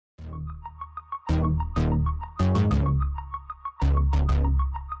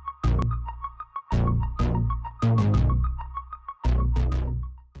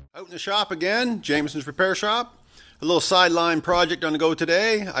the shop again, Jameson's Repair Shop. A little sideline project on the go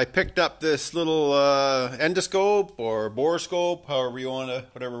today. I picked up this little endoscope or borescope, however you want to,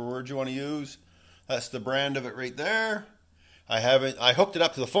 whatever word you want to use. That's the brand of it right there. I hooked it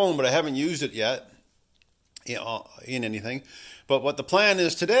up to the phone, but I haven't used it yet in anything. But what the plan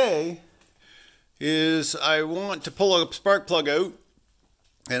is today is I want to pull a spark plug out,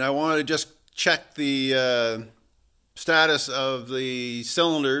 and I want to just check the status of the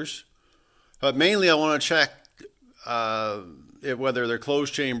cylinders. But mainly I want to check whether they're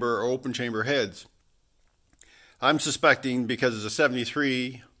closed chamber or open chamber heads. I'm suspecting because it's a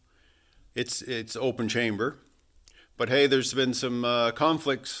 73, it's open chamber. But hey, there's been some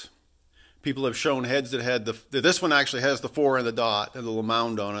conflicts. People have shown heads that had this one actually has the 4 and the dot, and a little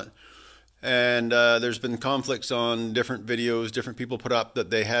mound on it. And there's been conflicts on different videos. Different people put up that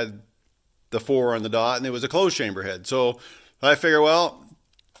they had the 4 on the dot, and it was a closed chamber head. So I figure, well,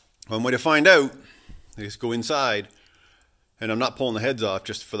 one way to find out is go inside. And I'm not pulling the heads off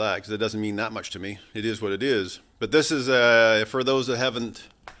just for that, because it doesn't mean that much to me. It is what it is. But this is, for those that haven't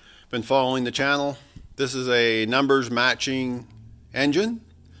been following the channel, this is a numbers matching engine.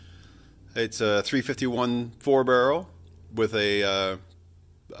 It's a 351 4-barrel with a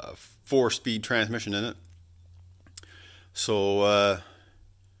 4-speed transmission in it. So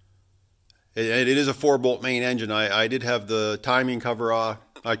it is a 4-bolt main engine. I did have the timing cover off.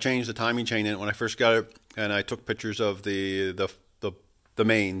 I changed the timing chain in it when I first got it, and I took pictures of the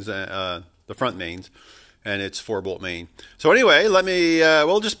mains, the front mains, and it's 4-bolt main. So anyway,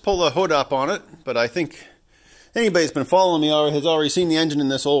 we'll just pull the hood up on it. But I think anybody that's been following me has already seen the engine in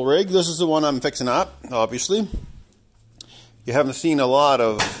this old rig. This is the one I'm fixing up, obviously. You haven't seen a lot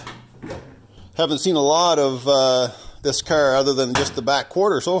of this car other than just the back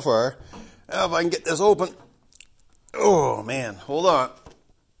quarter so far. Now if I can get this open. Oh man, hold on.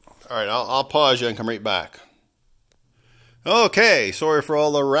 All right, I'll pause you and come right back. Okay, sorry for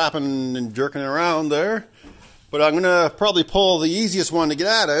all the wrapping and jerking around there, but I'm gonna probably pull the easiest one to get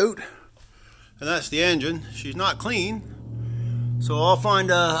out, and that's the engine. She's not clean, so I'll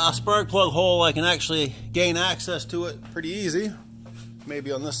find a spark plug hole I can actually gain access to it pretty easy.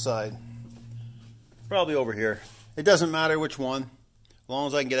 Maybe on this side, probably over here. It doesn't matter which one, as long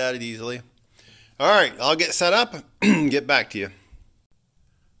as I can get at it easily. All right, I'll get set up and get back to you.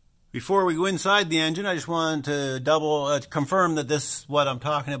 Before we go inside the engine, I just wanted to confirm that this is what I'm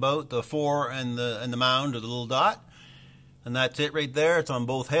talking about, the 4 and the mound or the little dot. And that's it right there. It's on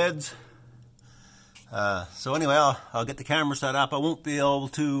both heads. So anyway, I'll get the camera set up. I won't be able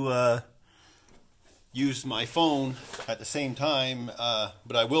to use my phone at the same time,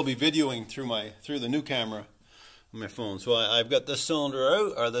 but I will be videoing through the new camera on my phone. So I've got this cylinder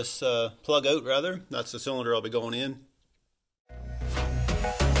out, or this plug out rather. That's the cylinder I'll be going in.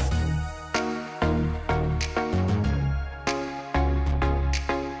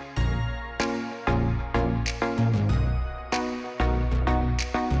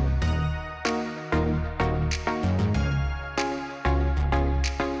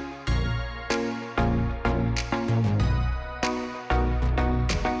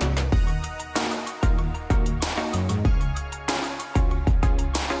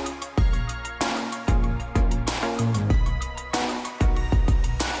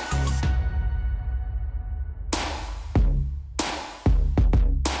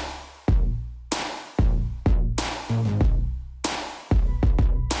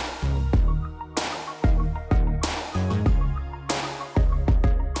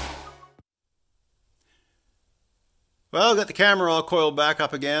 Well, got the camera all coiled back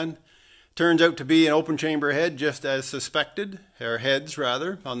up again. Turns out to be an open chamber head, just as suspected, or heads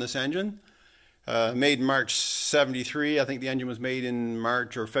rather, on this engine. Made in March 73. I think the engine was made in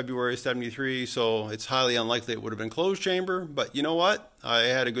March or February 73, so it's highly unlikely it would have been closed chamber. But you know what? I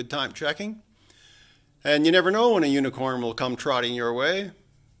had a good time checking. And you never know when a unicorn will come trotting your way,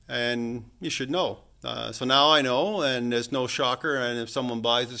 and you should know. So now I know, and there's no shocker, and if someone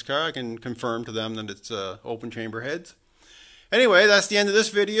buys this car, I can confirm to them that it's open chamber heads. Anyway, that's the end of this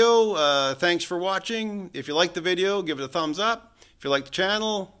video. Thanks for watching. If you like the video, give it a thumbs up. If you like the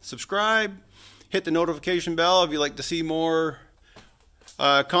channel, subscribe. Hit the notification bell if you'd like to see more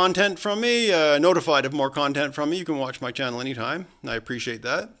content from me. Notified of more content from me. You can watch my channel anytime. I appreciate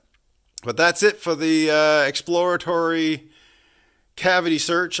that. But that's it for the exploratory cavity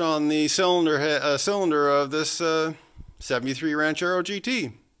search on the cylinder of this 73 Ranchero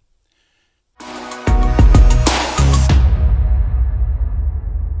GT.